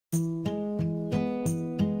Quietly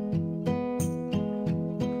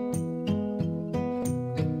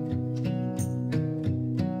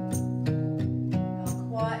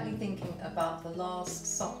thinking about the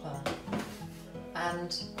Last Supper,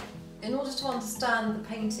 and in order to understand the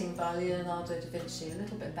painting by Leonardo da Vinci a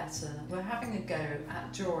little bit better, we're having a go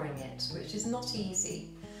at drawing it, which is not easy.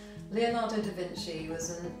 Leonardo da Vinci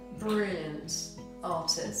was a brilliant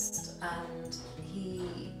artist, and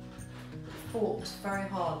he fought very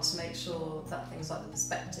hard to make sure that things like the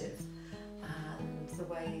perspective and the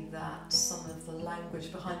way that some of the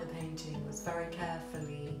language behind the painting was very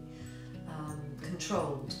carefully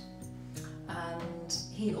controlled. And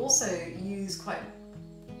he also used quite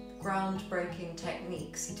groundbreaking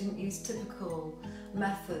techniques. He didn't use typical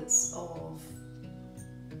methods of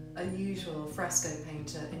a usual fresco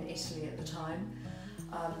painter in Italy at the time.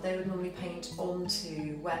 They would normally paint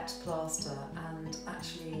onto wet plaster, and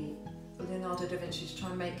actually Leonardo da Vinci, to try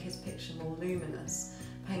and make his picture more luminous,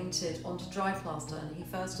 painted onto dry plaster, and he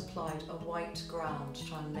first applied a white ground to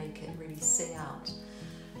try and make it really sing out.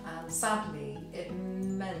 And sadly, it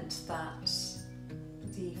meant that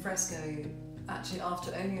the fresco, actually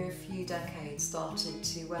after only a few decades, started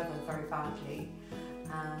to weather very badly,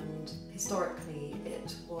 and historically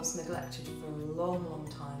it was neglected for a long, long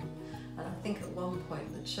time. And I think at one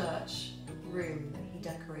point the church room that he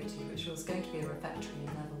decorated, which was going to be a refectory and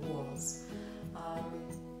never was,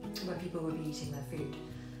 where people would be eating their food,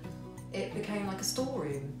 it became like a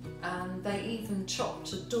storeroom, and they even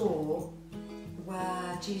chopped a door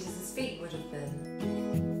where Jesus' feet would have been.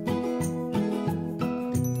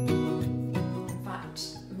 In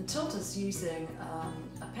fact, Matilda's using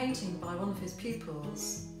a painting by one of his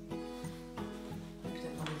pupils. I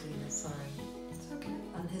don't want to do this, sorry. It's okay.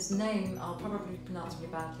 And his name, I'll probably pronounce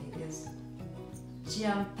really badly, is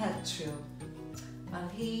Giampetro.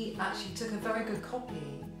 And he actually took a very good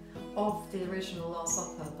copy of the original Last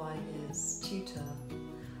Supper by his tutor.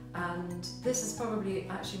 And this is probably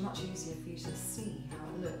actually much easier for you to see how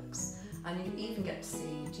it looks. And you even get to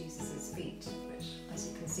see Jesus' feet, which, as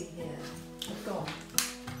you can see here, have gone.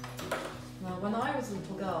 Now, when I was a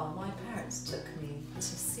little girl, my parents took me to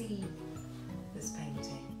see this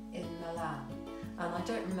painting in Milan. And I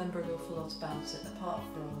don't remember an awful lot about it, apart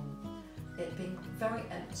from it being very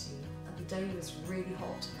empty, and the day was really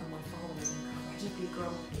hot, and my father was incredibly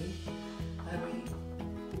grumpy.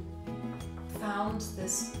 We found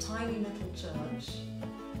this tiny little church,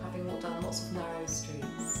 having walked down lots of narrow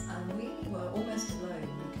streets, and we were almost alone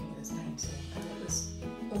looking at this painting, and it was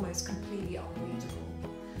almost completely unreadable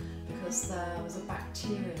because there was a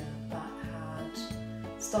bacteria that had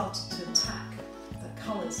started to attack the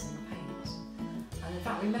colours in the paint. And in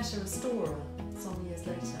fact we met a restorer some years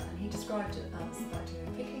later, and he described it as the bacteria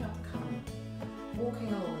picking up the colour, walking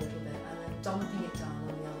along a little bit, and then dumping it down on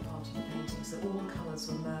the other part of the painting, so all the colours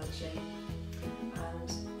were merging. And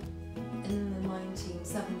in the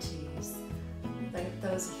 1970s,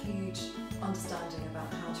 there was a huge understanding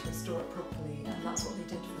about how to restore it properly, and that's what they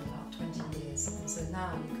did for about 20 years. And so now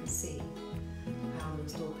you can see how the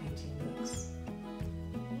restored painting looks.